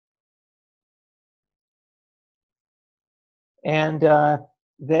And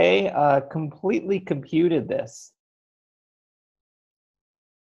they completely computed this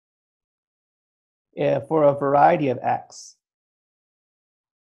for a variety of x.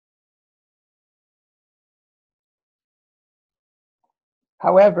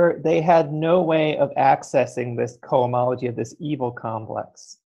 However, they had no way of accessing this cohomology of this evil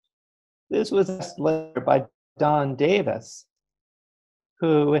complex. This was asked later by Don Davis,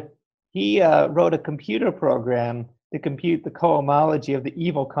 who he wrote a computer program to compute the cohomology of the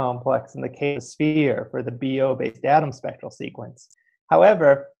evil complex in the case of sphere for the BO-based atom spectral sequence.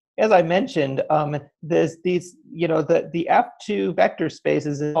 However, as I mentioned, the F2 vector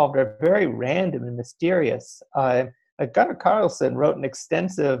spaces involved are very random and mysterious. Gunnar Carlson wrote an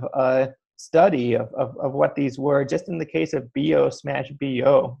extensive study of what these were just in the case of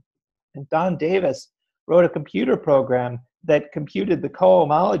BO/BO. And Don Davis wrote a computer program that computed the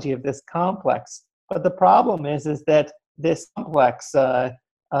cohomology of this complex. But the problem is that this complex,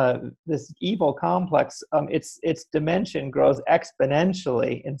 this evil complex, its dimension grows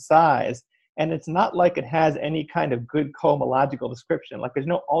exponentially in size. And it's not like it has any kind of good cohomological description. Like there's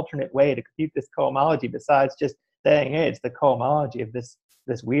no alternate way to compute this cohomology besides just saying, hey, it's the cohomology of this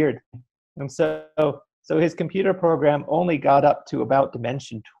weird. And so his computer program only got up to about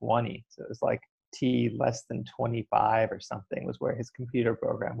dimension 20. So it was like t less than 25 or something was where his computer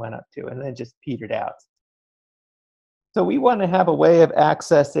program went up to, and then just petered out. So we want to have a way of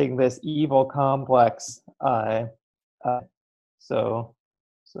accessing this evil complex. So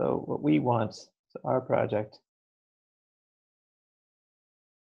what we want, so our project,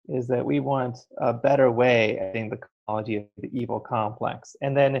 is that we want a better way of getting the cohomology of the evil complex,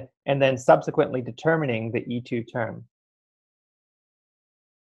 and then subsequently determining the E2 term.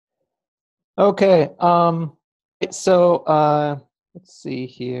 Okay, so let's see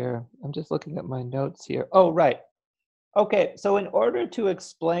here. I'm just looking at my notes here. Oh, right. Okay, so in order to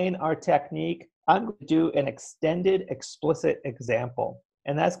explain our technique, I'm going to do an extended explicit example,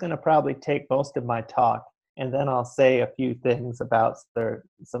 and that's going to probably take most of my talk. And then I'll say a few things about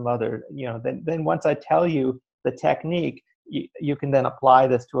some other, then once I tell you the technique, you can then apply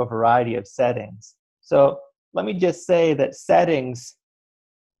this to a variety of settings. So let me just say that settings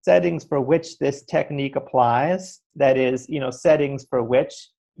for which this technique applies, that is, settings for which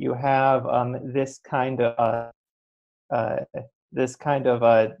you have this kind of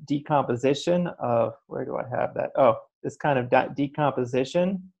decomposition of, where do I have that? Oh, this kind of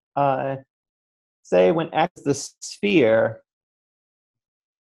decomposition. Say when X is the sphere,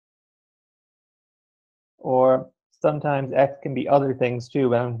 or sometimes X can be other things too,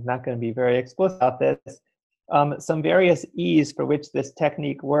 but I'm not going to be very explicit about this. Some various E's for which this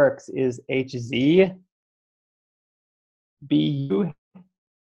technique works is HZ, BU,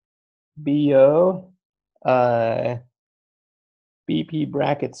 BO, BP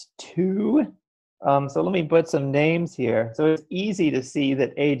brackets 2. So let me put some names here. So it's easy to see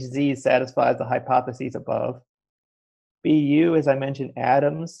that HZ satisfies the hypotheses above. BU, as I mentioned,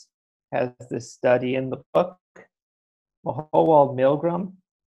 Adams has this study in the book. Mahowald-Milgram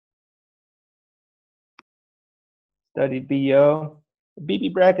studied BO.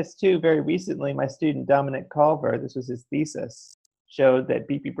 BP brackets 2, very recently, my student Dominic Culver, this was his thesis, showed that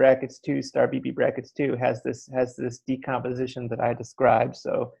BP brackets 2 star BP brackets 2 has this decomposition that I described,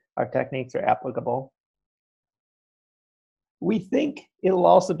 so our techniques are applicable. We think it'll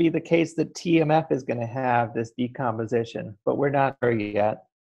also be the case that TMF is going to have this decomposition, but we're not sure yet.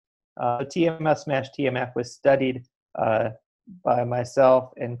 TMF/TMF was studied by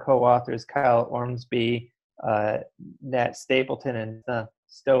myself and co-authors Kyle Ormsby, Nat Stapleton, and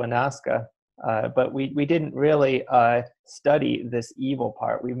Stoyanoska. But we didn't really study this evil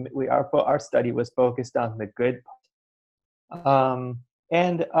part. Our study was focused on the good part.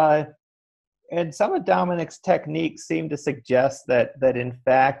 And some of Dominic's techniques seem to suggest that in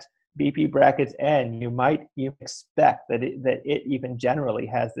fact BP brackets N, you expect that it even generally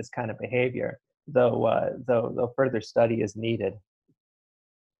has this kind of behavior, though further study is needed.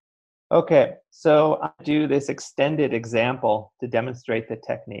 Okay, so I'll do this extended example to demonstrate the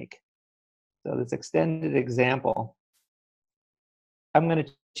technique. So this extended example, I'm going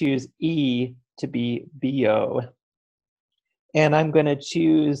to choose E to be BO, and I'm going to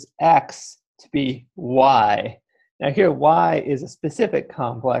choose X to be Y. Now here, Y is a specific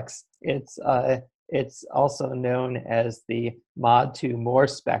complex. It's also known as the mod 2 Moore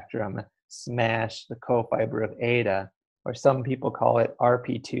spectrum smash the cofiber of eta, or some people call it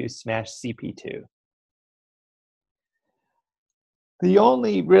RP2 smash CP2. The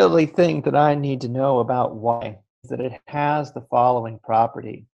only really thing that I need to know about Y is that it has the following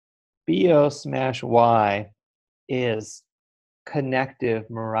property. BO smash Y is connective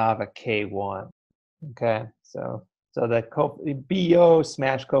Morava K1. Okay, so the BO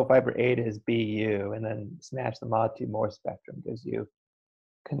smash cofiber eta is BU, and then smash the mod 2 Moore spectrum gives you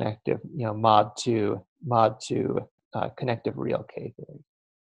connective, mod 2 connective real K theory.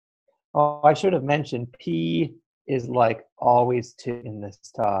 Oh, I should have mentioned P is like always 2 in this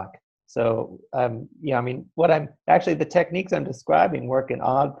talk. So yeah, I mean, the techniques I'm describing work in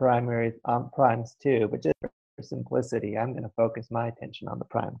odd primaries, primes too, but just for simplicity, I'm going to focus my attention on the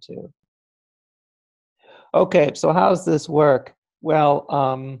prime 2. Okay, so how does this work? Well,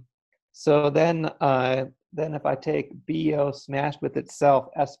 so then if I take BO smashed with itself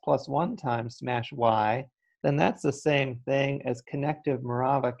S+1 times smash Y, then that's the same thing as connective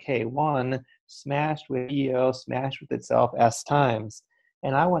Morava K1 smashed with BO smashed with itself S times.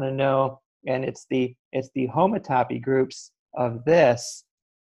 And I want to know, and it's the homotopy groups of this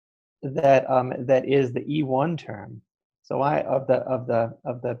that is the E1 term. So of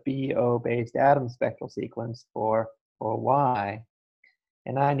the BO based atom spectral sequence for Y,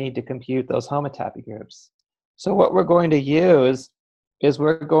 and I need to compute those homotopy groups. So what we're going to use is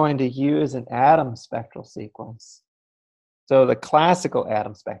we're going to use an atom spectral sequence. So the classical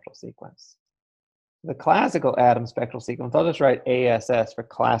atom spectral sequence. The classical atom spectral sequence, I'll just write ASS for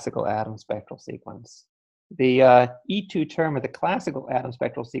classical atom spectral sequence. The E2 term of the classical atom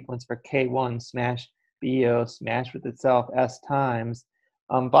spectral sequence for K1 smash BO smash with itself S times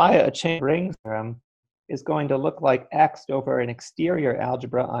via a chain ring theorem is going to look like X over an exterior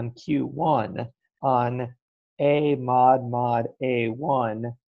algebra on Q1 on A mod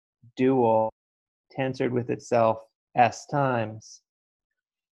A1 dual tensored with itself S times.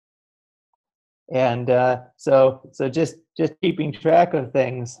 And so just keeping track of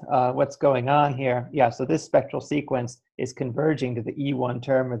things, what's going on here. Yeah, so this spectral sequence is converging to the E1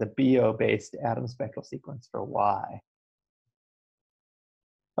 term of the BO-based atom spectral sequence for Y.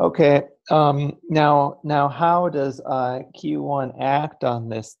 Okay, now how does Q1 act on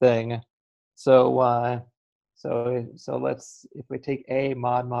this thing? So let's, if we take A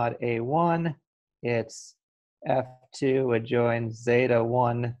mod A1, it's F2 adjoins zeta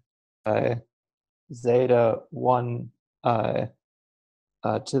 1 zeta 1 to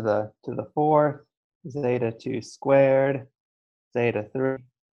the fourth, zeta 2 squared, zeta 3,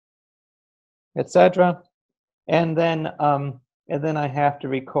 etc. And then I have to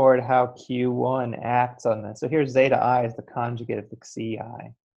record how Q1 acts on this. So here's zeta I is the conjugate of the Xi.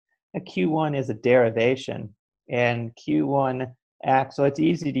 Now Q1 is a derivation, and Q1 acts. So it's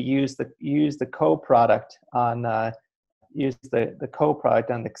easy to use the coproduct on use the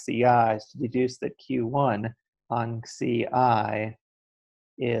coproduct on the Xi's to deduce that Q1 on Xi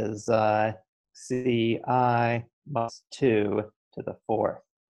is Xi minus 2 to the fourth.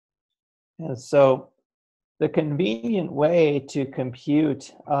 And so the convenient way to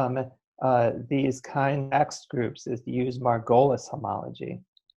compute these kind of X groups is to use Margolis homology.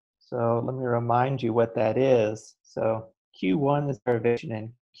 So let me remind you what that is. So Q1 is derivation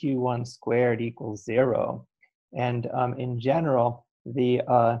and Q1 squared equals 0. And in general, the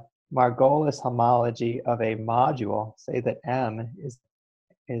Margolis homology of a module, say that M is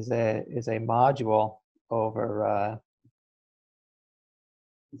a module over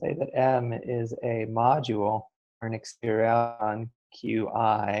say that M is a module or an exterior on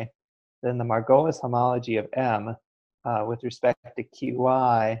Qi, then the Margolis homology of M with respect to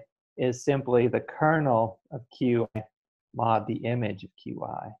Qi is simply the kernel of Qi mod the image of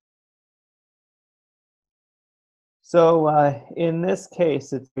Qi. So in this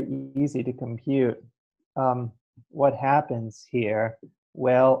case, it's easy to compute. What happens here?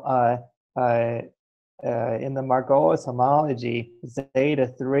 Well, in the Margolis homology, zeta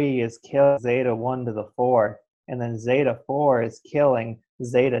 3 is killing zeta 1 to the fourth, and then zeta 4 is killing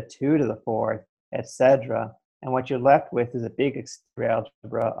zeta 2 to the fourth, etc. And what you're left with is a big exterior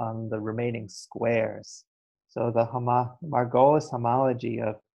algebra on the remaining squares. So the Margolis homology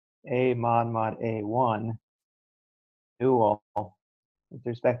of A mod A1 dual with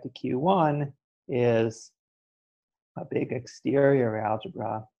respect to Q1 is a big exterior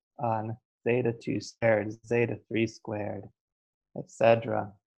algebra on zeta 2 squared, zeta 3 squared,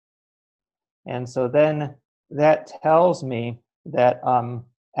 etc. And so then that tells me that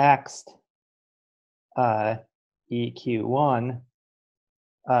X EQ1.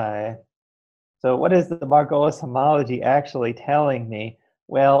 So what is the Margolis homology actually telling me?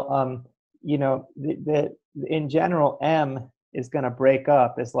 Well, you know, in general, M is going to break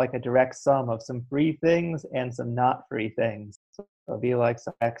up as like a direct sum of some free things and some not free things. So it'll be like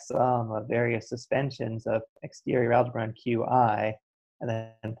some direct sum of various suspensions of exterior algebra on Qi, and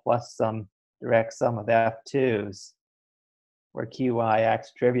then plus some direct sum of F2s. where QI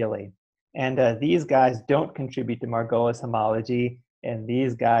acts trivially. And these guys don't contribute to Margolis homology, and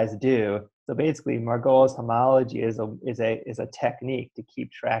these guys do. So basically, Margolis homology is a technique to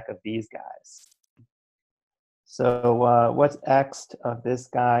keep track of these guys. So what's ext of this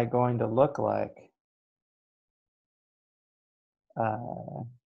guy going to look like?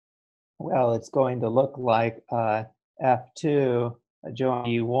 Well, it's going to look like F2 join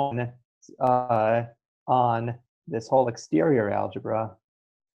E1 on this whole exterior algebra.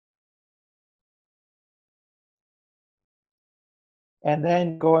 And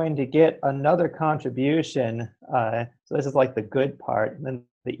then going to get another contribution. So this is like the good part. And then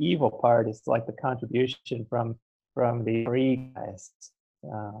the evil part is like the contribution from the three guys.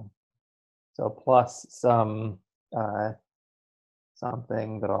 So plus some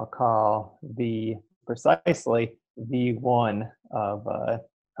something that I'll call precisely V1 of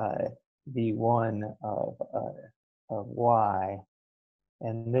V1 of Y.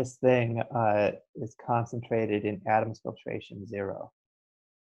 And this thing is concentrated in atoms filtration 0.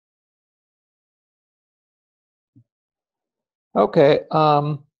 Okay,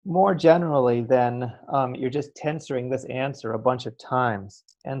 more generally then, you're just tensoring this answer a bunch of times.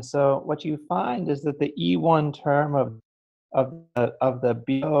 And so what you find is that the E1 term of the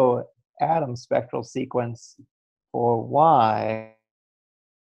BO atom spectral sequence for Y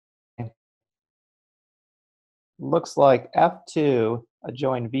looks like F2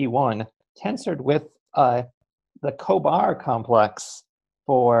 adjoin V1 tensored with the Kobar complex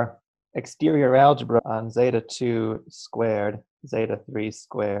for exterior algebra on zeta 2 squared, zeta 3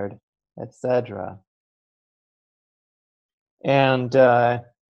 squared, etc. And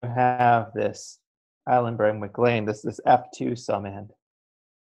you have this Eilenberg-MacLane, this F2 summand.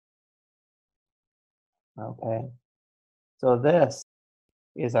 Okay, so this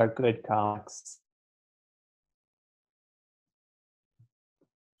is our good complex.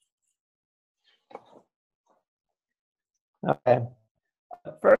 Okay.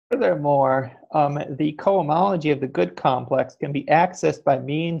 Furthermore, the cohomology of the good complex can be accessed by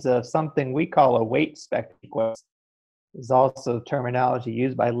means of something we call a weight spectral sequence. This is also terminology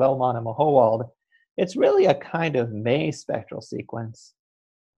used by Lellman and Mahowald. It's really a kind of May spectral sequence.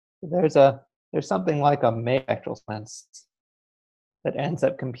 There's something like a May spectral sequence that ends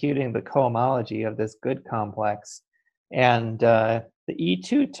up computing the cohomology of this good complex. And the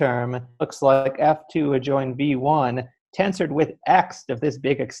E2 term looks like F2 adjoin V1 tensored with X of this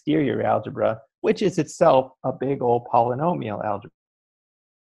big exterior algebra, which is itself a big old polynomial algebra.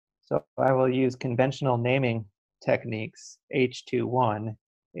 So I will use conventional naming techniques, H21,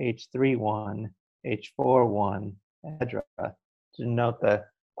 H31, H41, etc., to denote the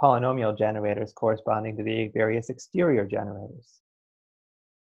polynomial generators corresponding to the various exterior generators.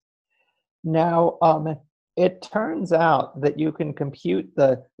 Now, it turns out that you can compute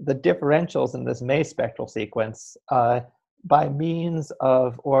the differentials in this May spectral sequence by means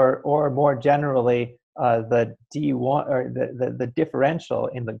of, or more generally, the D1 or the differential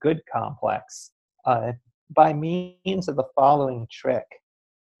in the good complex by means of the following trick.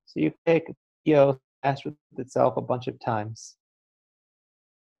 So you take PO smashed with itself a bunch of times,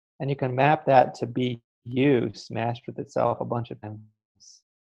 and you can map that to BU smashed with itself a bunch of times.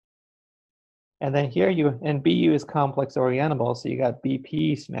 And then here and BU is complex orientable, so you got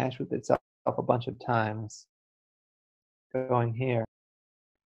BP smashed with itself a bunch of times going here.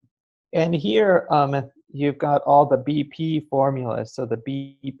 And here you've got all the BP formulas, so the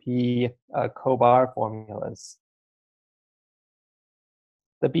BP Kobar formulas.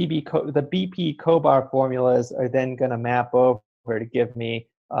 The BP Kobar formulas are then going to map over to give me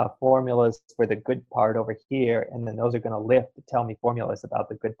formulas for the good part over here, and then those are going to lift to tell me formulas about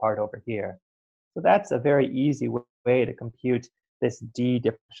the good part over here. So that's a very easy way to compute this D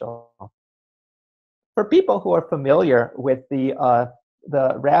differential. For people who are familiar with the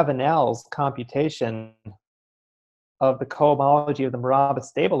Ravenel's computation of the cohomology of the Morava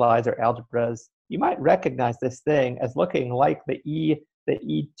stabilizer algebras, you might recognize this thing as looking like the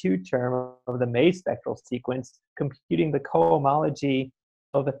E2 term of the May spectral sequence, computing the cohomology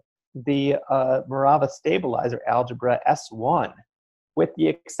of the Morava stabilizer algebra S1. With the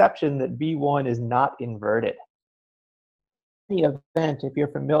exception that V1 is not inverted. In the event, if you're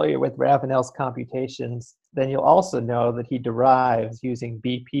familiar with Ravenel's computations, then you'll also know that he derives, using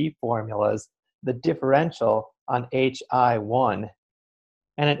BP formulas, the differential on HI1.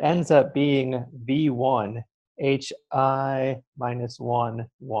 And it ends up being V1 HI minus 1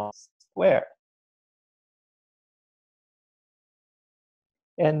 squared.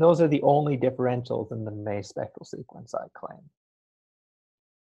 And those are the only differentials in the May spectral sequence, I claim.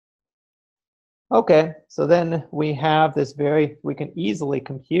 Okay, so then we have this we can easily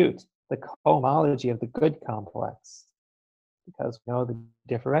compute the cohomology of the good complex because we know the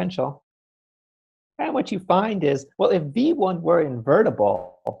differential. And what you find is, well, if V1 were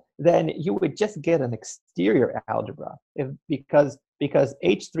invertible, then you would just get an exterior algebra because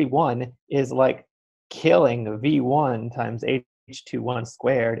H31 is like killing V1 times H21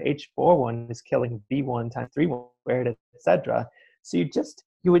 squared, H41 is killing V1 times 31 squared, etc. So you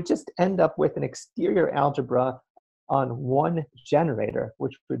would just end up with an exterior algebra on one generator,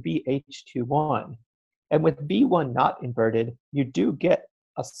 which would be H21. And with V1 not inverted, you do get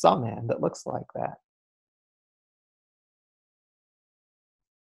a summand that looks like that.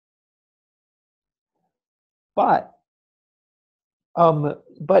 But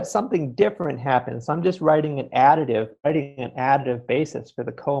something different happens. So I'm just writing an additive basis for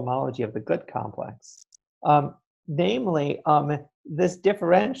the cohomology of the good complex. Namely, this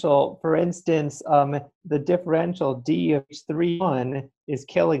differential, for instance, the differential d of H31 is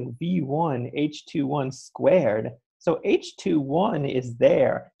killing V1 H21 squared. So H21 is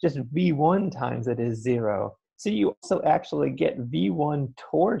there, just V1 times it is 0. So you also actually get V1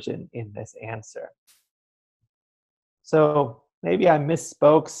 torsion in this answer. So maybe I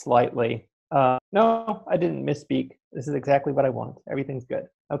misspoke slightly. No, I didn't misspeak. This is exactly what I want. Everything's good.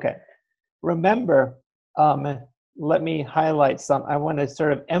 Okay. Remember, let me highlight I want to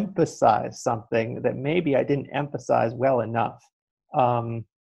sort of emphasize something that maybe I didn't emphasize well enough.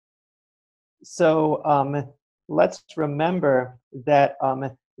 Let's remember that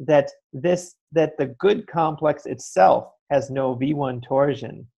that the good complex itself has no V1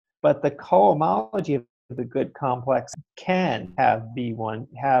 torsion, but the cohomology of the good complex can have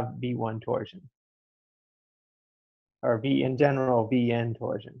V1 torsion, or in general Vn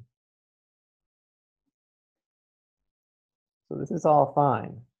torsion. So this is all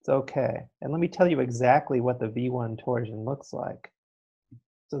fine. It's okay. And let me tell you exactly what the V1 torsion looks like.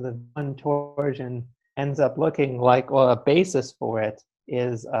 So the V1 torsion ends up looking like, well, a basis for it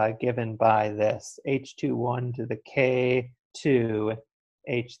is given by this H21 to the K2,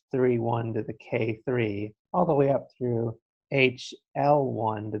 H31 to the K3, all the way up through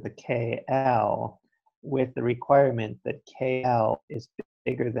HL1 to the KL, with the requirement that KL is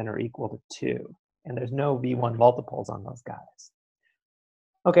bigger than or equal to 2. And there's no V1 multiples on those guys.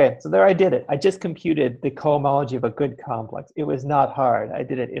 Okay, so there I did it. I just computed the cohomology of a good complex. It was not hard. I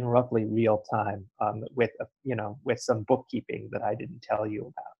did it in roughly real time with some bookkeeping that I didn't tell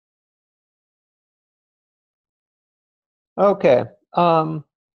you about. Okay.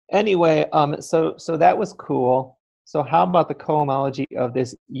 Anyway, so that was cool. So how about the cohomology of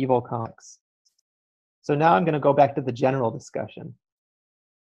this evil complex? So now I'm going to go back to the general discussion.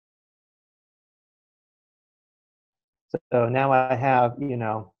 So now I have,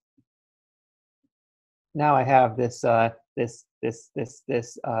 now I have this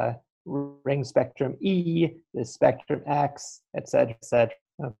ring spectrum E, this spectrum X, etc., etc.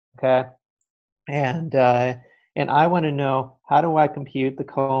 Okay, and I want to know, how do I compute the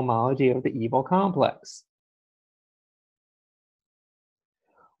cohomology of the evil complex?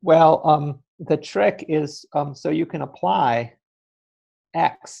 Well, the trick is so you can apply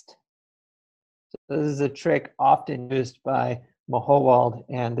ext. So this is a trick often used by Mahowald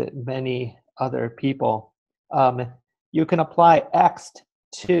and many other people. You can apply ext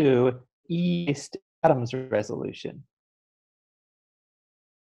to E-based Adams resolution.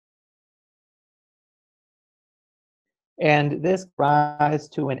 And this rise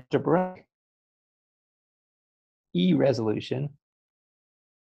to an algebraic E resolution.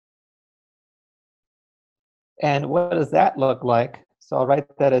 And what does that look like? So I'll write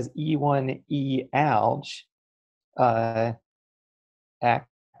that as E1 E alg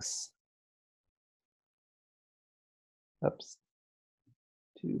X. Oops,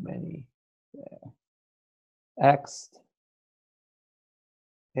 too many. Yeah. X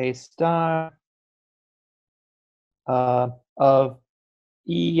A star of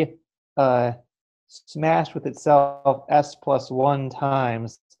E smashed with itself S plus 1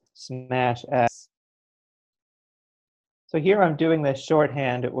 times smash S. So here I'm doing this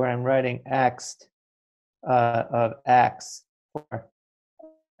shorthand where I'm writing X of X for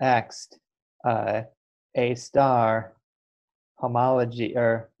X A star homology,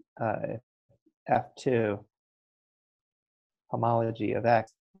 or F2 homology of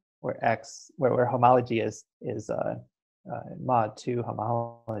X, where homology is mod 2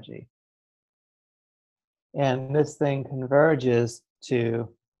 homology. And this thing converges to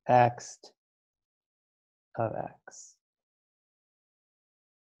X of X.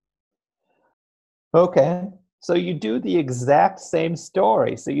 Okay, So you do the exact same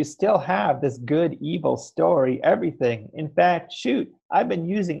story. So you still have this good, evil story, everything. In fact, shoot, I've been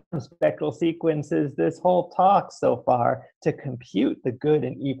using spectral sequences this whole talk so far to compute the good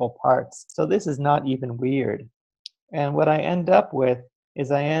and evil parts. So this is not even weird. And what I end up with is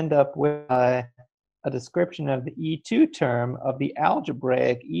a description of the E2 term of the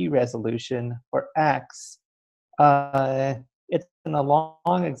algebraic E resolution for X. It's in a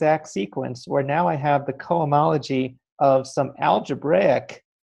long exact sequence where now I have the cohomology of some algebraic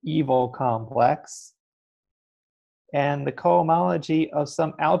evil complex and the cohomology of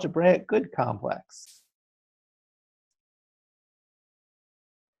some algebraic good complex.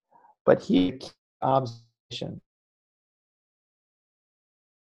 But here, observation.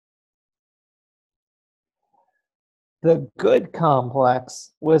 The good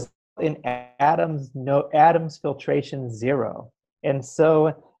complex was in Adams filtration 0. And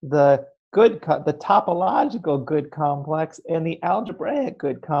so the topological good complex and the algebraic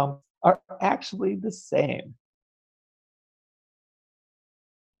good complex are actually the same.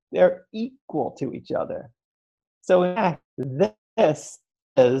 They're equal to each other. So in fact, this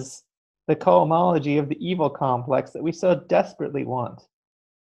is the cohomology of the evil complex that we so desperately want.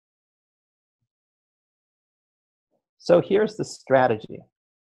 So here's the strategy.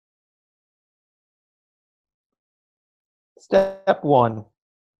 Step 1,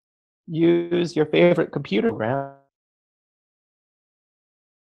 use your favorite computer program,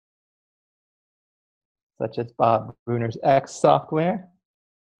 such as Bob Bruner's X software,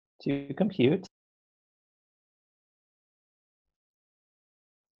 to compute.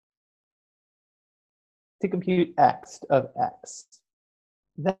 X of X.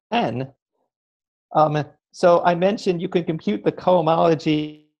 Then, so I mentioned you can compute the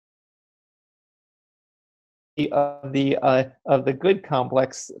cohomology of the good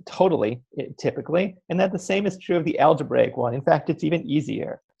complex totally, typically, and that the same is true of the algebraic one. In fact, it's even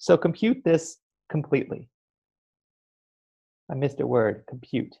easier. So compute this completely. I missed a word,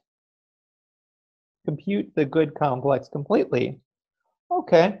 compute. Compute the good complex completely.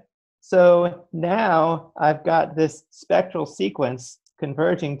 Okay, so now I've got this spectral sequence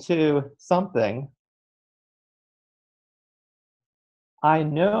converging to something. I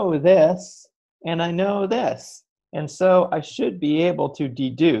know this, and I know this. And so I should be able to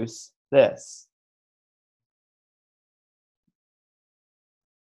deduce this.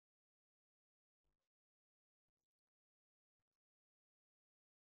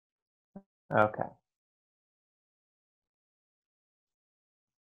 Okay.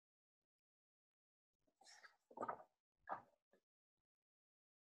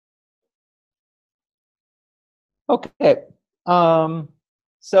 Okay.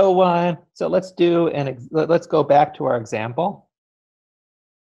 So let's let's go back to our example.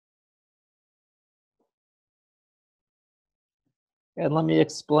 And let me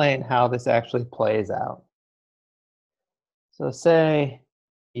explain how this actually plays out. So say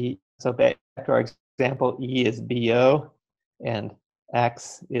so back to our example, E is BO and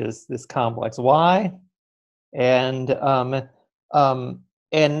X is this complex Y. And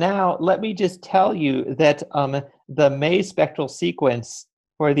now let me just tell you that the May spectral sequence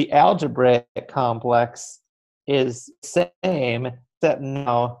for the algebraic complex is the same, except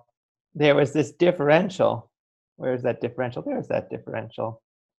now there was this differential. Where's that differential? There's that differential.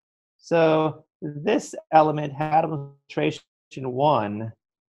 So this element had Adams filtration 1,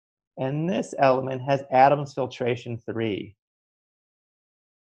 and this element has Adams filtration 3.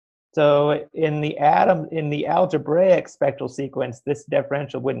 So in the algebraic spectral sequence, this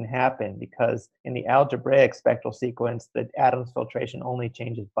differential wouldn't happen because in the algebraic spectral sequence, the Adams filtration only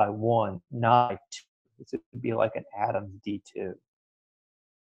changes by 1, not by 2. This would be like an Adams D2.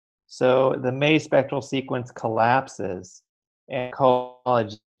 So the May spectral sequence collapses, and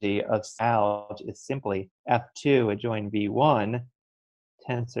cohomology of alg is simply F2 adjoin V1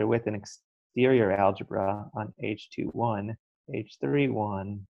 tensor with an exterior algebra on H21,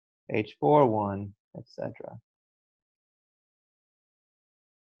 H31, H41, etc.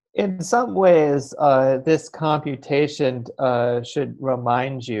 In some ways, this computation should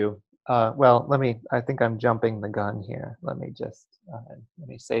remind you. Well, I think I'm jumping the gun here. Let me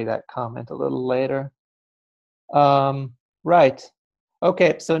say that comment a little later. Right.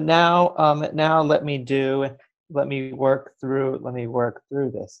 Okay. So now, let me work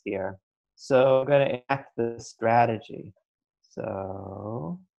through this here. So I'm going to enact the strategy.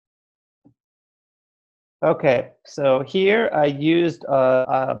 So. Okay, so here I used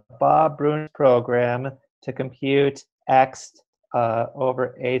Bob Bruner's program to compute X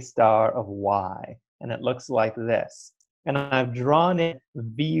over A star of Y, and it looks like this. And I've drawn in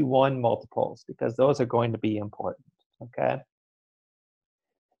V1 multiples because those are going to be important, okay?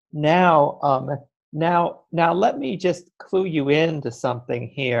 Now, now let me just clue you into something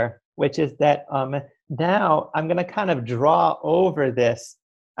here, which is that now I'm going to kind of draw over this.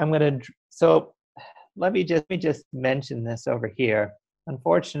 So let me just mention this over here.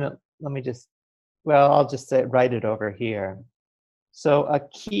 Unfortunately, I'll just say write it over here. So a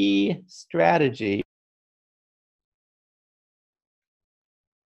key strategy,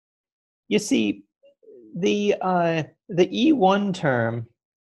 you see, the E1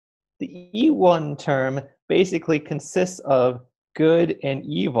 term, basically consists of good and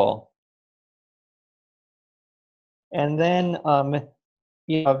evil, and then of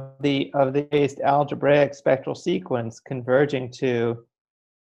the based algebraic spectral sequence converging to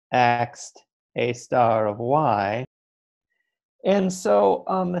ext a star of y. And so,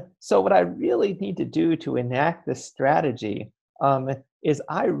 so what I really need to do to enact this strategy is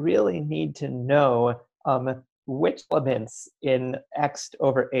I really need to know which elements in ext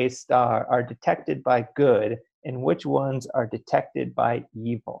over a star are detected by good and which ones are detected by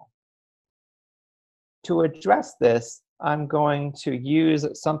evil. To address this, I'm going to use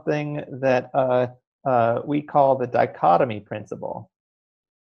something that we call the dichotomy principle.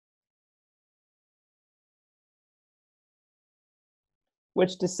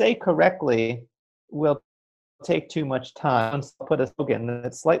 Which, to say correctly, will take too much time. So I'll put a slogan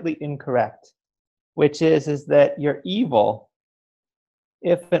that's slightly incorrect, which is that you're evil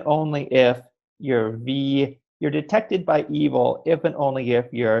if and only if you're detected by evil if and only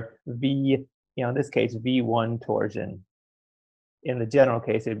if you're V, in this case, V1 torsion. In the general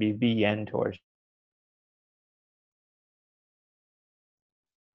case, it'd be Vn torsion.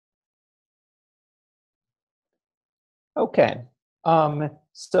 Okay.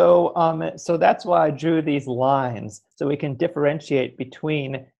 So that's why I drew these lines, so we can differentiate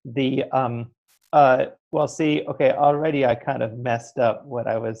between the well, see, okay, already I kind of messed up what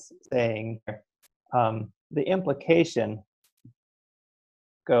I was saying here. The implication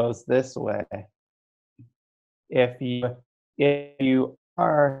goes this way. If you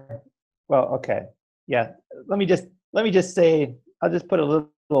are, well, okay, yeah, let me just say, I'll just put a little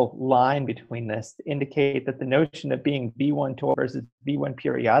line between this to indicate that the notion of being V1 tor versus V1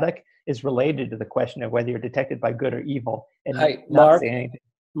 periodic is related to the question of whether you're detected by good or evil, and Hi, not Mark. say anything.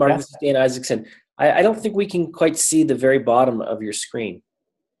 Mark, Yeah? this is Dan Isaacson. I don't think we can quite see the very bottom of your screen.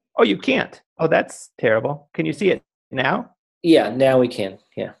 Oh, you can't. Oh, that's terrible. Can you see it now? Yeah, now we can.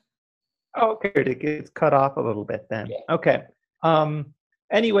 Yeah. Oh, okay. It gets cut off a little bit then. Yeah. Okay.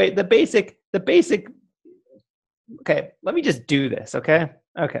 Anyway, the basic. Okay, let me just do this. Okay.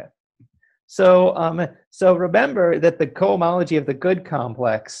 Okay. So so remember that the cohomology of the good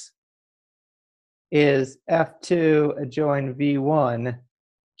complex is F2 adjoin V1.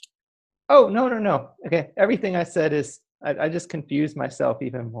 Oh, no. Okay, everything I said is, I just confused myself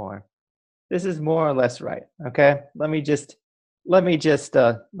even more. This is more or less right. Okay, let me just go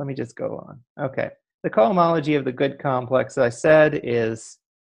on. Okay, the cohomology of the good complex, I said, is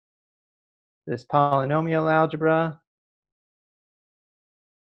this polynomial algebra.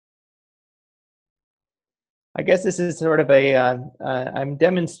 I guess this is sort of a, I'm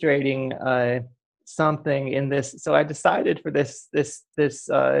demonstrating something in this. So I decided for this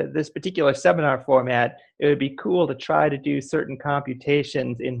particular seminar format, it would be cool to try to do certain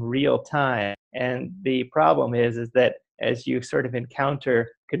computations in real time. And the problem is that as you sort of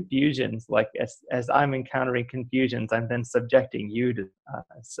encounter confusions, like as I'm encountering confusions, I'm then subjecting you to.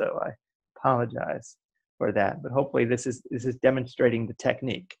 So I apologize for that, but hopefully this is demonstrating the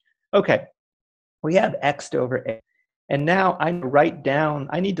technique. Okay. We have ext over a. And now I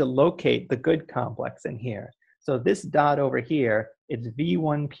need to locate the good complex in here. So this dot over here, it's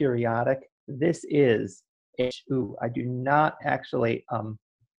V1 periodic. This is H. Ooh, I do not actually,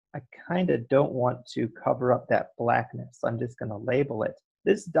 I kind of don't want to cover up that blackness. So I'm just going to label it.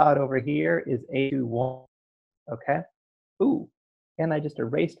 This dot over here is A21, okay? Ooh, and I just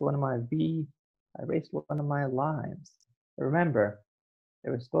erased one of my I erased one of my lines. Remember,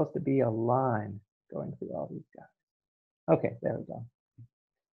 there was supposed to be a line going through all these guys. Okay, there we go.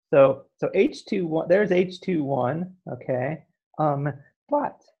 So H21, there's H21, okay.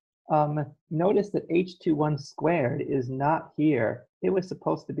 But notice that H21 squared is not here. It was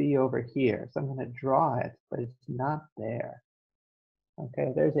supposed to be over here. So I'm going to draw it, but it's not there.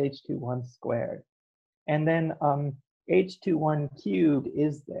 Okay, there's H21 squared. And then H21 cubed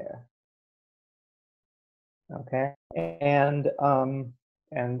is there. Okay, and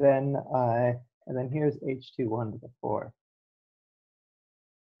then here's H21 to the 4th.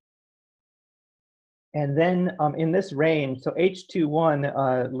 And then in this range, so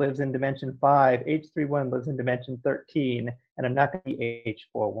H21 lives in dimension 5, H31 lives in dimension 13, and I'm not going to be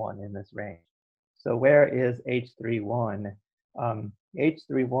H41 in this range. So where is H31?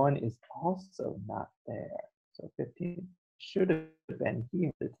 H31 is also not there. So 15 should have been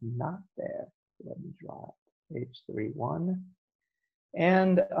here. It's not there. So let me draw it. H31.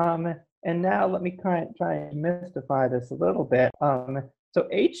 And now let me try and mystify this a little bit. So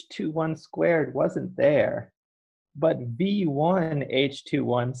H21 squared wasn't there, but V1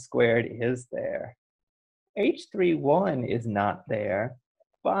 H21 squared is there. H31 is not there,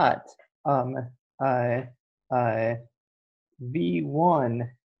 but V1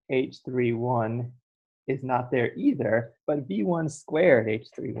 H31 is not there either, but V1 squared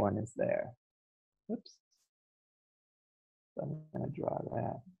H31 is there. Oops. So I'm going to draw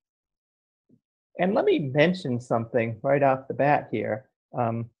that. And let me mention something right off the bat here.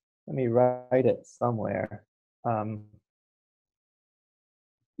 Let me write it somewhere.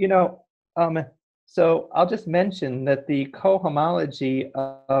 So I'll just mention that the cohomology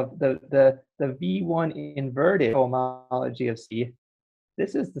of the V1 inverted cohomology of C,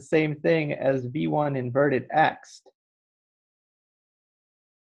 this is the same thing as V1 inverted X.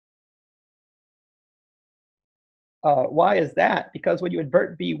 Why is that? Because when you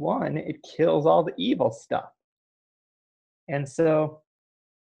invert V1, it kills all the evil stuff. And so,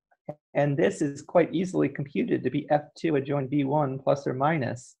 and this is quite easily computed to be F2 adjoint V1 plus or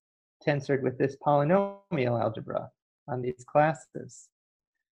minus tensored with this polynomial algebra on these classes.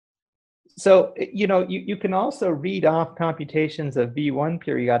 So, you can also read off computations of V1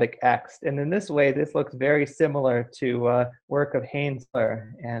 periodic X, and in this way, this looks very similar to work of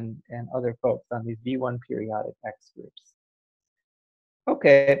Hainsler and other folks on these V1 periodic X groups.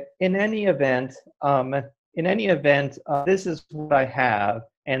 Okay, in any event, this is what I have,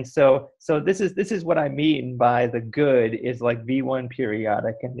 and so this is what I mean by the good is like V1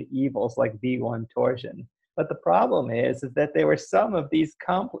 periodic and the evil is like V1 torsion. But the problem is that there were some of these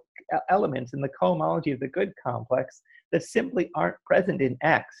elements in the cohomology of the good complex that simply aren't present in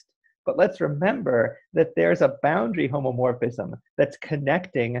X. But let's remember that there's a boundary homomorphism that's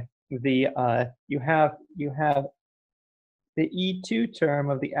connecting the you have the E2 term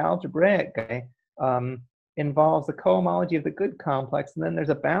of the algebraic guy involves the cohomology of the good complex, and then there's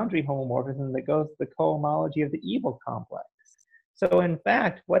a boundary homomorphism that goes to the cohomology of the evil complex. So in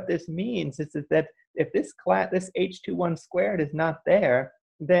fact, what this means is that if this H21 squared is not there,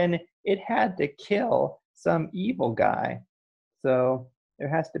 then it had to kill some evil guy. So there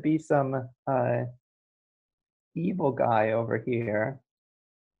has to be some evil guy over here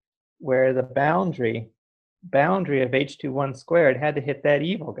where the boundary of H21 squared had to hit that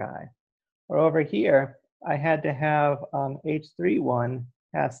evil guy. Or over here, I had to have H31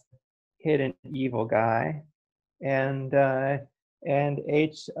 has to hit an evil guy, and V1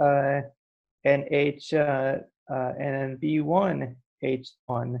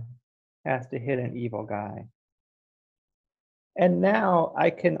 H1 has to hit an evil guy. And now I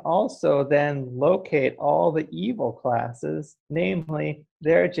can also then locate all the evil classes, namely,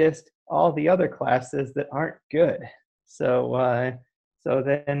 they're just all the other classes that aren't good. So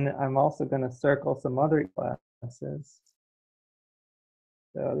then I'm also going to circle some other classes.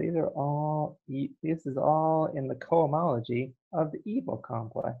 So these are all, this is all in the cohomology of the evil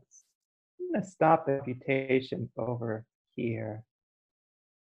complex. I'm going to stop the computation over here.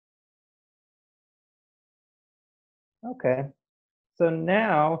 Okay, so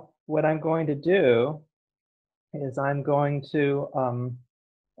now what I'm going to do is I'm going to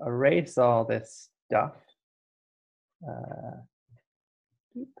erase all this stuff.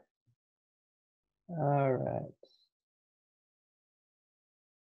 All right.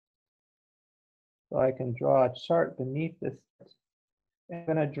 So I can draw a chart beneath this. I'm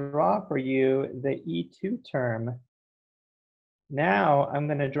going to draw for you the E2 term. Now I'm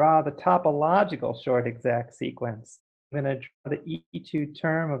going to draw the topological short exact sequence. I'm going to draw the E2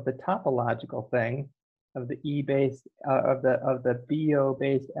 term of the topological thing of the E-based of the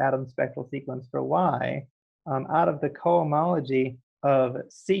BO-based atom spectral sequence for Y out of the cohomology of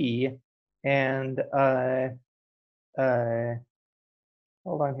C and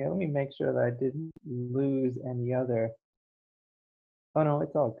hold on here. Let me make sure that I didn't lose any other. Oh no,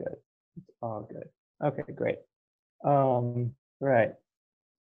 it's all good. It's all good. Okay, great. Right.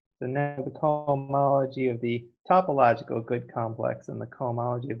 So now the cohomology of the topological good complex and the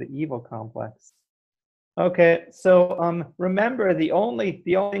cohomology of the evil complex. Okay, so remember the only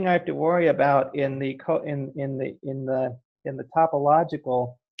thing I have to worry about in the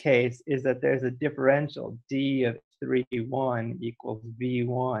topological case is that there's a differential d of 3, 1 equals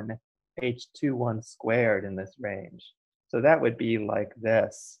v1 H21 squared in this range. So that would be like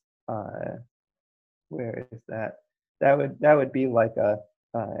this. Where is that? That would be like a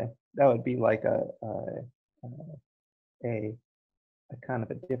kind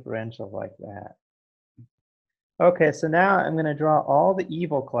of a differential like that. Okay, so now I'm going to draw all the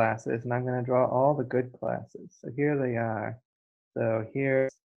evil classes and I'm going to draw all the good classes. So here they are. So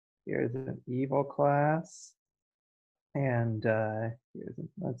here's an evil class. And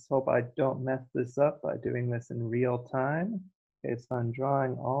let's hope I don't mess this up by doing this in real time. Okay, so I'm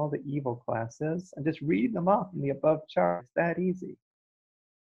drawing all the evil classes and just read them off in the above chart. It's that easy.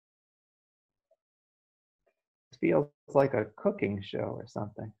 It feels like a cooking show or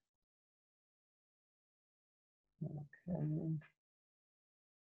something. Okay.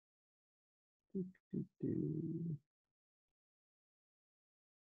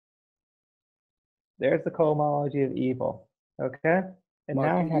 There's the cohomology of evil. Okay. And Mark,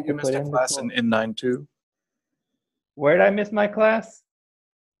 now I have to put in the class in 9.2. Where did I miss my class?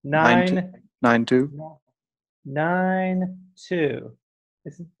 9.2. 9.2.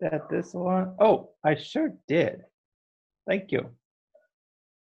 Isn't that this one? Oh, I sure did. Thank you.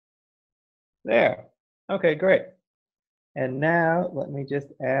 There. Okay, great. And now let me just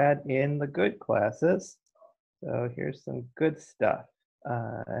add in the good classes. So here's some good stuff.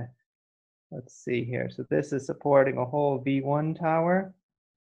 Let's see here. So this is supporting a whole V1 tower.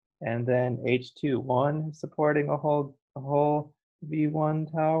 And then H21 supporting a whole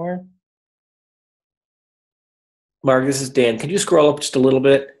V1 tower. Mark, this is Dan. Could you scroll up just a little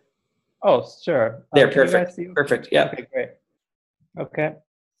bit? Oh, sure. There, Can you guys perfect. see? Perfect. Yeah. Okay, great. Okay.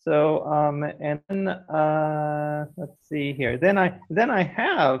 So and then let's see here. Then I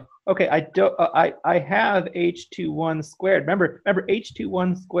have I have H21 squared. Remember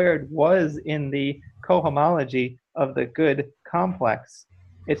H21 squared was in the cohomology of the good complex.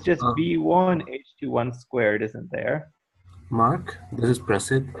 It's just V1 H21 squared isn't there. Mark, this is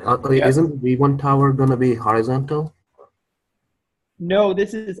Prasid. Yep. Isn't the V1 tower going to be horizontal? No,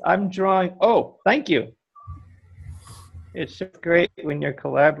 I'm drawing. Oh, thank you. It's just great when your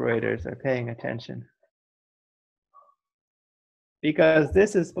collaborators are paying attention. Because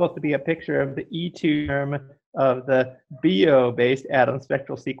this is supposed to be a picture of the E2 term of the BO-based atom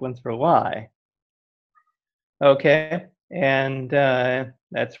spectral sequence for Y. Okay, and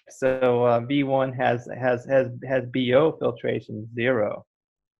that's so V1 has BO filtration 0.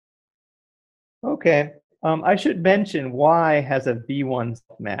 Okay, I should mention Y has a V1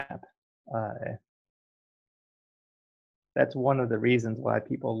 map. That's one of the reasons why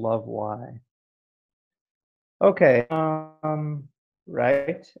people love Y. Okay,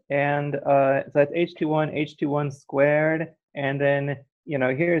 right, and so that's H21 squared, and then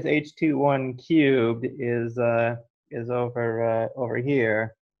here's H21 cubed is over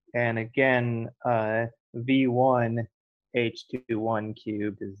here, and again V1 H21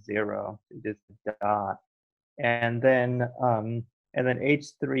 cubed is 0, just a dot, and then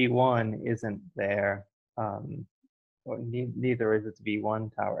H31 isn't there. Neither is its V1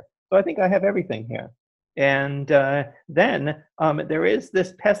 tower. So I think I have everything here. And then there is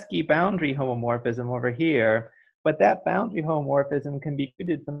this pesky boundary homomorphism over here, but that boundary homomorphism can be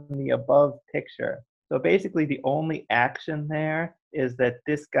treated from the above picture. So basically the only action there is that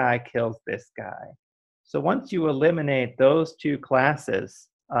this guy kills this guy. So once you eliminate those two classes,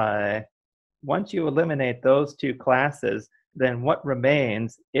 then what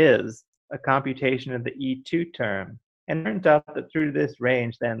remains is a computation of the E2 term. And it turns out that through this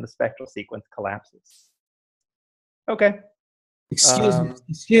range, then the spectral sequence collapses. Okay.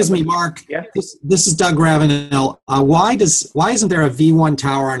 Excuse me, Mark. Yeah. This is Doug Ravenel. Why isn't there a V1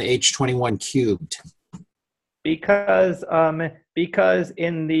 tower on H21 cubed? Because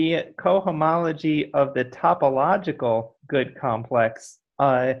in the cohomology of the topological good complex,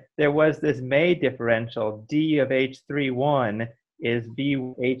 there was this May differential. D of H31 is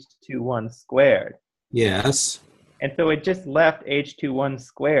VH21 squared. Yes. And so it just left H21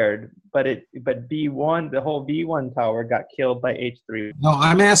 squared, but V1, the whole V1 tower got killed by H3. No,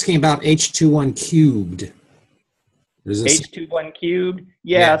 I'm asking about H21 cubed. H21 cubed?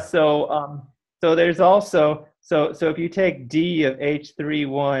 Yeah. So there's also so if you take D of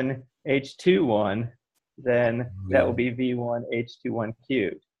H31 H21, then that will be V1 H21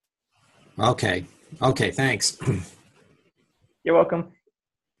 cubed. Okay. Okay, thanks. You're welcome.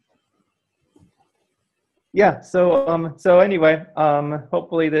 Yeah, so anyway,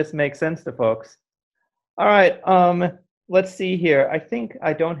 hopefully this makes sense to folks. All right, let's see here. I think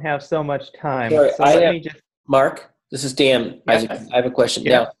I don't have so much time. Sorry, so let me just... Mark, this is Dan. Yes. I have a question.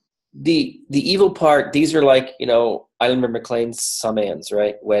 Yeah. Now, the evil part, these are like, Eilenberg-MacLean's summands,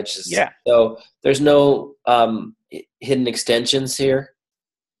 right? Wedges. Yeah. So there's no hidden extensions here.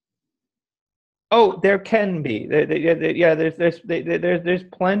 Oh, there can be. Yeah, there's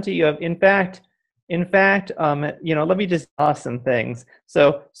plenty of. In fact, let me just draw some things.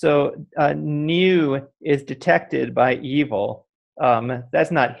 So new is detected by evil.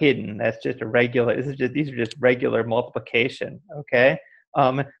 That's not hidden. That's just a regular. These are just regular multiplication. Okay.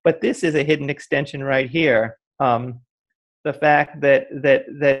 But this is a hidden extension right here. The fact that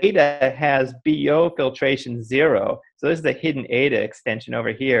eta has BO filtration 0. So this is a hidden eta extension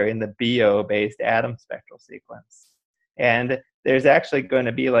over here in the BO-based atom spectral sequence. And there's actually going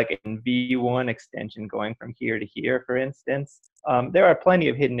to be like a V1 extension going from here to here, for instance. There are plenty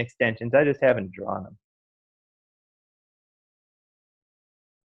of hidden extensions. I just haven't drawn them.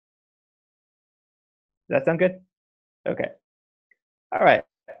 Does that sound good? Okay. All right.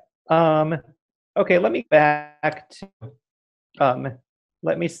 Okay, let me back to okay,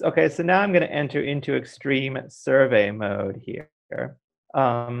 so now I'm going to enter into extreme survey mode here.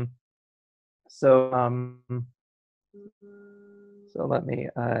 So let me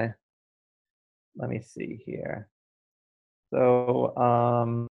see here. So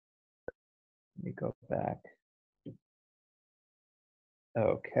let me go back.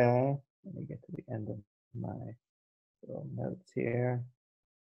 Okay, let me get to the end of my little notes here.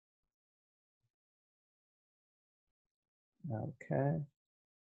 Okay.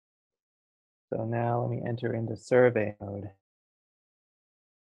 So now let me enter into survey mode.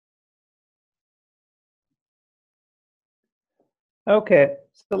 Okay,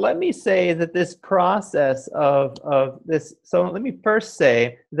 so let me say that this process of this, so let me first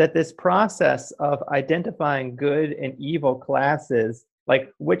say that this process of identifying good and evil classes,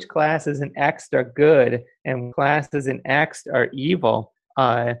 like which classes in Ext are good and classes in Ext are evil,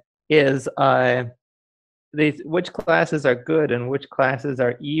 is which classes are good and which classes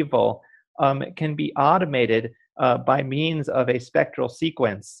are evil can be automated by means of a spectral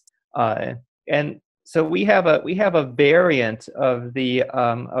sequence. And so we have a variant of the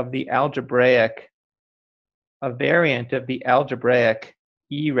algebraic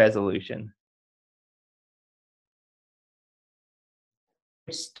E resolution,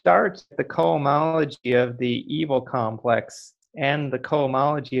 which starts with the cohomology of the evil complex and the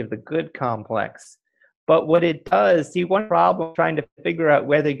cohomology of the good complex. But what it does, see, one problem trying to figure out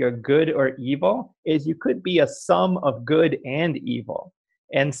whether you're good or evil is you could be a sum of good and evil.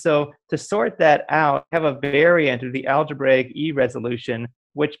 And so to sort that out, I have a variant of the algebraic E resolution,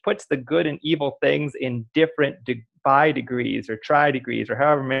 which puts the good and evil things in different bi-degrees or tri-degrees or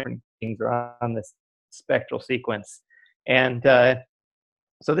however many things are on this spectral sequence. And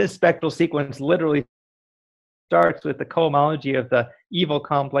so this spectral sequence literally starts with the cohomology of the evil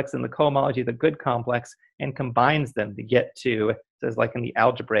complex and the cohomology of the good complex and combines them to get to, so it's like in the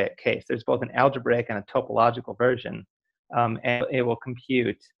algebraic case, there's both an algebraic and a topological version. And it will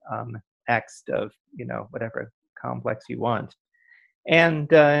compute Ext of, whatever complex you want. And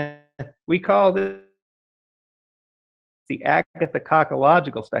we call this the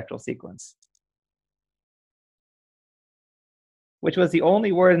Agatha-cockological spectral sequence, which was the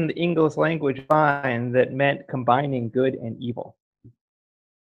only word in the English language find that meant combining good and evil.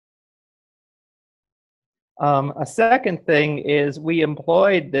 A second thing is we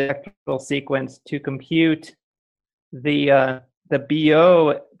employed the spectral sequence to compute the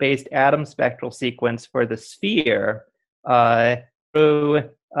BO-based atom spectral sequence for the sphere through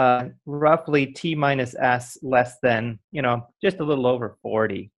roughly T minus S less than, just a little over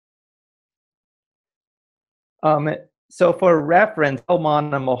 40. So for reference,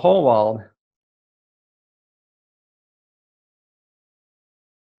 Hellman and Mahowald,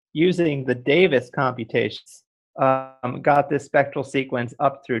 using the Davis computations, got this spectral sequence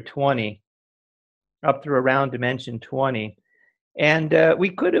up through 20, up through around dimension 20. And we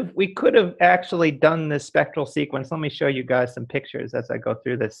could have actually done this spectral sequence. Let me show you guys some pictures as I go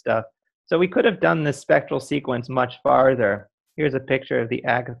through this stuff. So we could have done this spectral sequence much farther. Here's a picture of the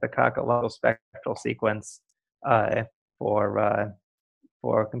Agatha-cockological spectral sequence for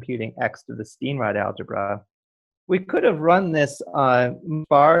computing X to the Steenrod algebra. We could have run this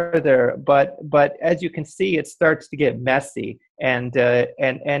farther, but as you can see, it starts to get messy, and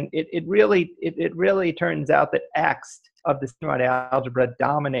it really turns out that X of the Steenrod algebra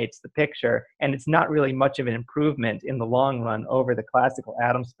dominates the picture, and it's not really much of an improvement in the long run over the classical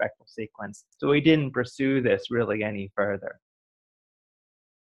atom spectral sequence. So we didn't pursue this really any further.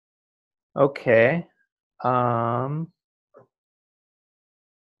 Okay.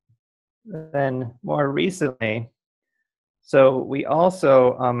 Then more recently, So we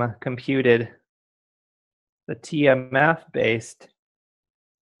also computed the TMF-based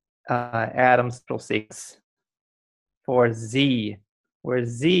atom spectral sequence for Z, where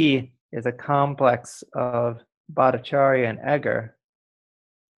Z is a complex of Bhattacharya and Egger.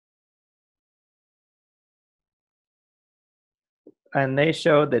 And they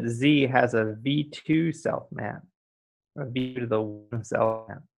showed that Z has a V2 self-map, or V to the 1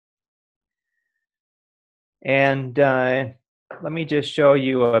 self-map. And let me just show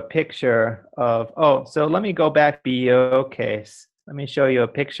you a picture of, so let me go back BO case. Let me show you a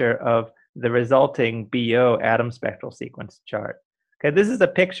picture of the resulting BO atom spectral sequence chart. Okay, this is a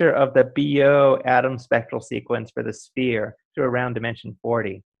picture of the BO atom spectral sequence for the sphere to around dimension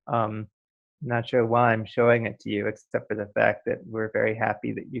 40. I'm not sure why I'm showing it to you, except for the fact that we're very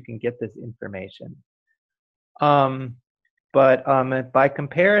happy that you can get this information. But by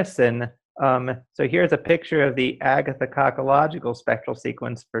comparison, so here's a picture of the Agatha cochological spectral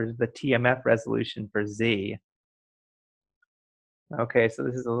sequence for the TMF resolution for Z. Okay, so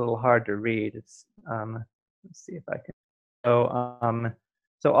this is a little hard to read. It's, let's see if I can.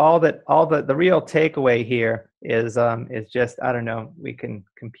 So all the real takeaway here is just, I don't know, we can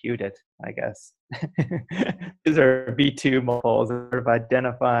compute it, I guess. These are V2 multiples of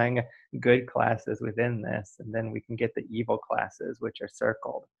identifying good classes within this, and then we can get the evil classes, which are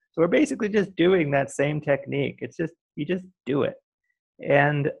circled. So we're basically just doing that same technique. It's just, you just do it.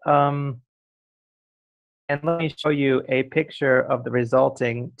 And let me show you a picture of the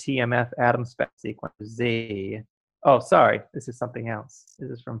resulting TMF atom spec sequence Z. Oh, sorry, this is something else. This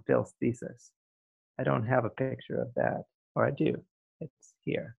is from Phil's thesis. I don't have a picture of that, or I do. It's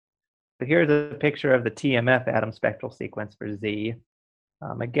here. So here's a picture of the TMF atom spectral sequence for Z.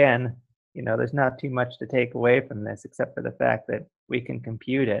 Again, you know, there's not too much to take away from this, except for the fact that we can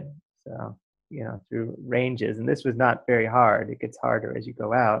compute it. So, you know, through ranges, and this was not very hard. It gets harder as you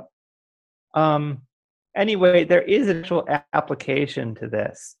go out. Anyway, there is an actual application to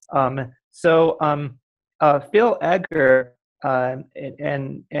this. Phil Egger,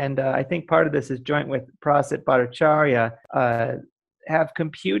 and I think part of this is joint with Prasit Bhattacharya, have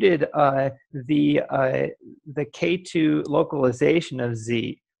computed the K2 localization of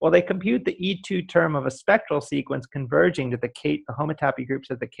Z. Well, they compute the E2 term of a spectral sequence converging to the homotopy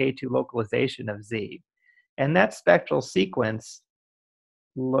groups of the K2 localization of Z. And that spectral sequence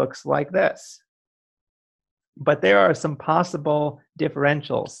looks like this. But there are some possible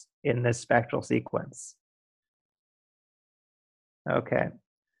differentials in this spectral sequence. Okay.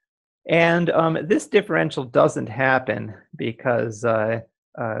 And this differential doesn't happen because,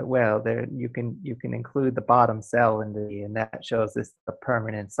 well, there you can include the bottom cell in and that shows this a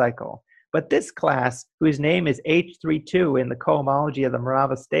permanent cycle. But this class, whose name is H32 in the cohomology of the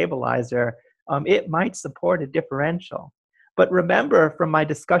Morava stabilizer, it might support a differential. But remember from my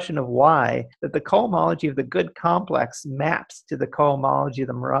discussion of Y that the cohomology of the good complex maps to the cohomology of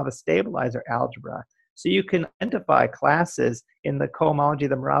the Morava stabilizer algebra. So you can identify classes in the cohomology of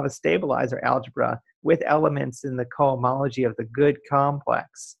the Morava stabilizer algebra with elements in the cohomology of the good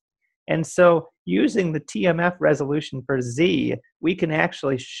complex. And so using the TMF resolution for Z, we can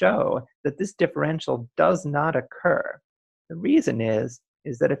actually show that this differential does not occur. The reason is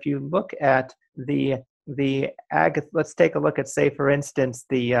that if you look at let's take a look at, say, for instance,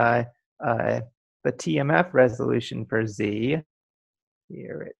 the TMF resolution for Z.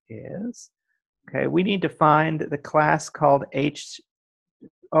 Here it is. Okay, we need to find the class called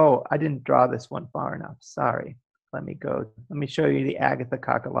Oh, I didn't draw this one far enough. Sorry. Let me show you the Agatha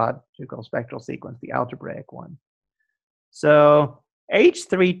cochological spectral sequence, the algebraic one. So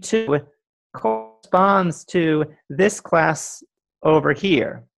H32 corresponds to this class over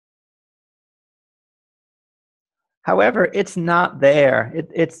here. However, it's not there.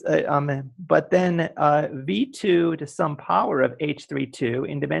 But then V2 to some power of H32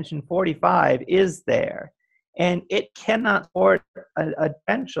 in dimension 45 is there. And it cannot support a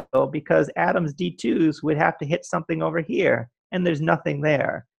differential because atoms D2s would have to hit something over here, and there's nothing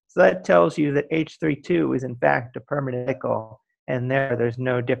there. So that tells you that H32 is in fact a permanent cycle, and there's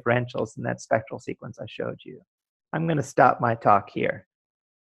no differentials in that spectral sequence I showed you. I'm going to stop my talk here.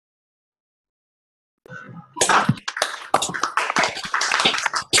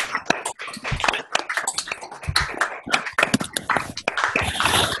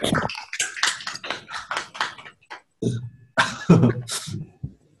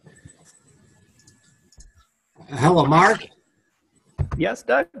 Hello, Mark. Yes,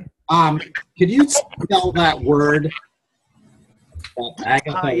 Doug? Could you spell that word?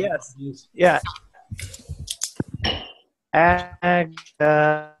 Agatha. Yes. Yeah.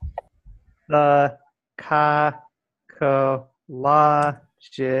 Agatha So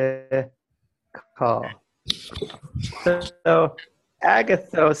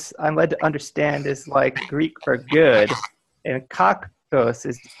agathos, I'm led to understand, is like Greek for good, and kakos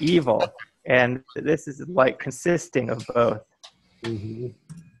is evil, and this is like consisting of both. Mm-hmm.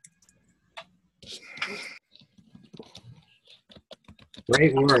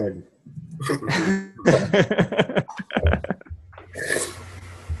 Great word.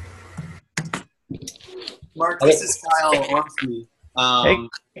 Mark, this is Kyle Ormsby. Hey,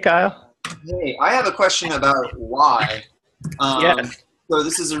 Kyle. Hey, I have a question about why. Yes. So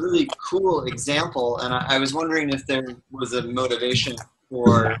this is a really cool example, and I was wondering if there was a motivation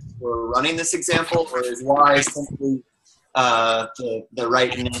for running this example, or is why simply the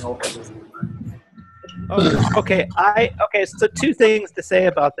right nail for this? Okay. So two things to say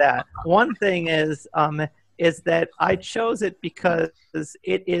about that. One thing is that I chose it because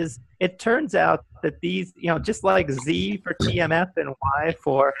it turns out that these, just like Z for TMF and Y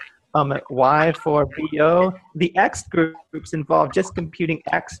for BO, the X groups involve just computing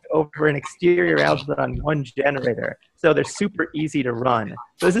X over an exterior algebra on one generator. So they're super easy to run.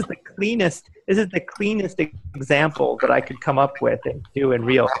 So this is the cleanest example that I could come up with and do in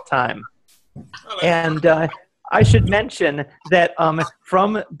real time. And I should mention that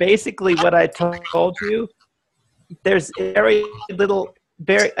from basically what I told you, there's very little,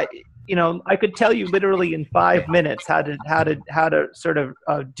 I could tell you literally in 5 minutes how to sort of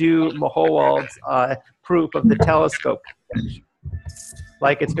do Mahowald's proof of the telescope conjecture.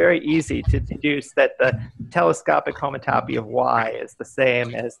 Like, it's very easy to deduce that the telescopic homotopy of Y is the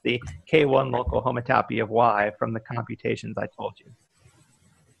same as the K1 local homotopy of Y from the computations I told you.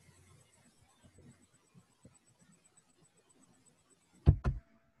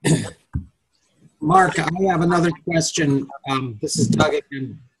 Mark, I have another question. This is Doug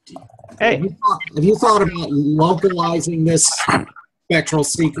again. Hey. Have you thought about localizing this spectral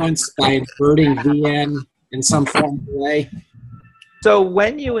sequence by inverting Vn in some form of way? So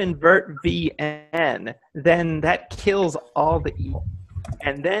when you invert Vn, then that kills all the evil.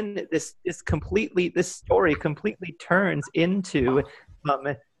 And then this story completely turns into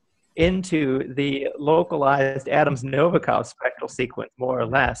the localized Adams-Novikov spectral sequence, more or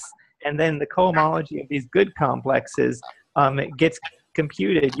less. And then the cohomology of these good complexes gets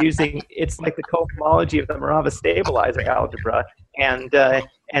computed using, it's like the cohomology of the Morava stabilizer algebra, and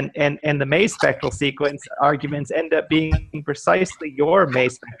the May spectral sequence arguments end up being precisely your May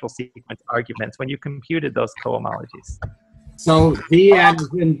spectral sequence arguments when you computed those cohomologies. So Vn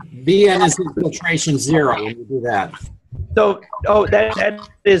is infiltration 0 when you do that. So, that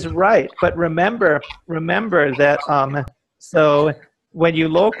is right. But remember that, so when you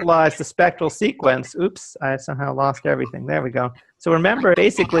localize the spectral sequence, oops, I somehow lost everything. There we go. So remember,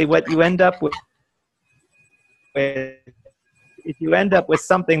 basically what you end up with, if you end up with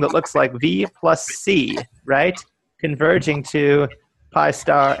something that looks like V plus C, right? Converging to pi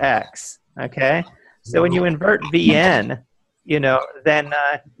star X, okay? So when you invert Vn, then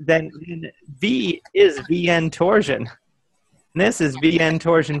V is Vn torsion. And this is Vn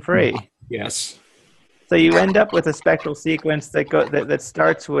torsion free. Yes. So you end up with a spectral sequence that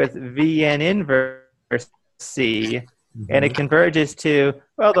starts with Vn inverse C, and it converges to,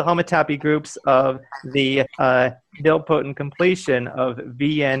 well, the homotopy groups of the nilpotent completion of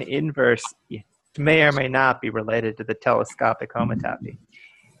Vn inverse E, which may or may not be related to the telescopic homotopy.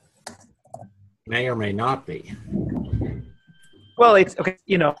 May or may not be. Well, it's okay.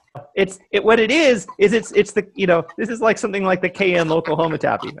 What it is it's the this is like something like the Kn local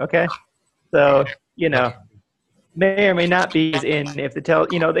homotopy. Okay, so may or may not be in if the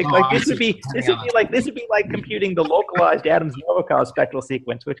this would be like computing the localized Adams-Novikov spectral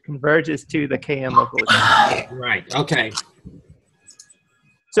sequence, which converges to the Kn local. Right. Okay.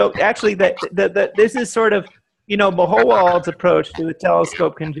 So actually, this is sort of Mahowald's approach to the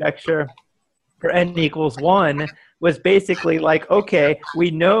telescope conjecture for n equals 1 was basically like, okay,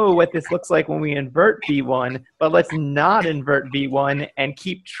 we know what this looks like when we invert V1, but let's not invert V1 and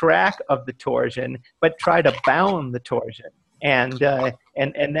keep track of the torsion, but try to bound the torsion. And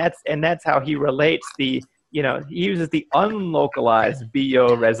that's how he relates the, he uses the unlocalized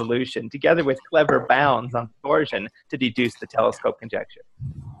BO resolution together with clever bounds on torsion to deduce the telescope conjecture.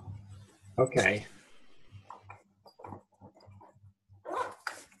 Okay.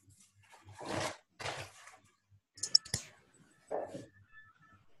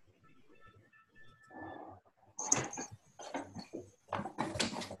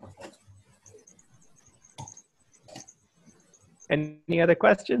 Any other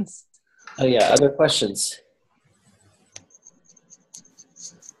questions? Oh yeah, other questions?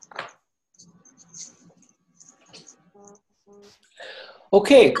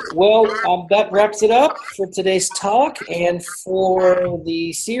 Okay, well, that wraps it up for today's talk and for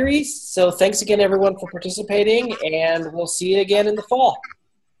the series. So thanks again, everyone, for participating, and we'll see you again in the fall.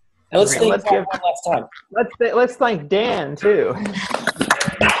 And let's Great. thank Paul one last time. Let's thank Dan too.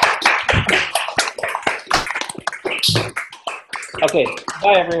 Okay,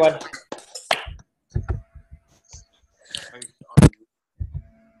 bye, everyone.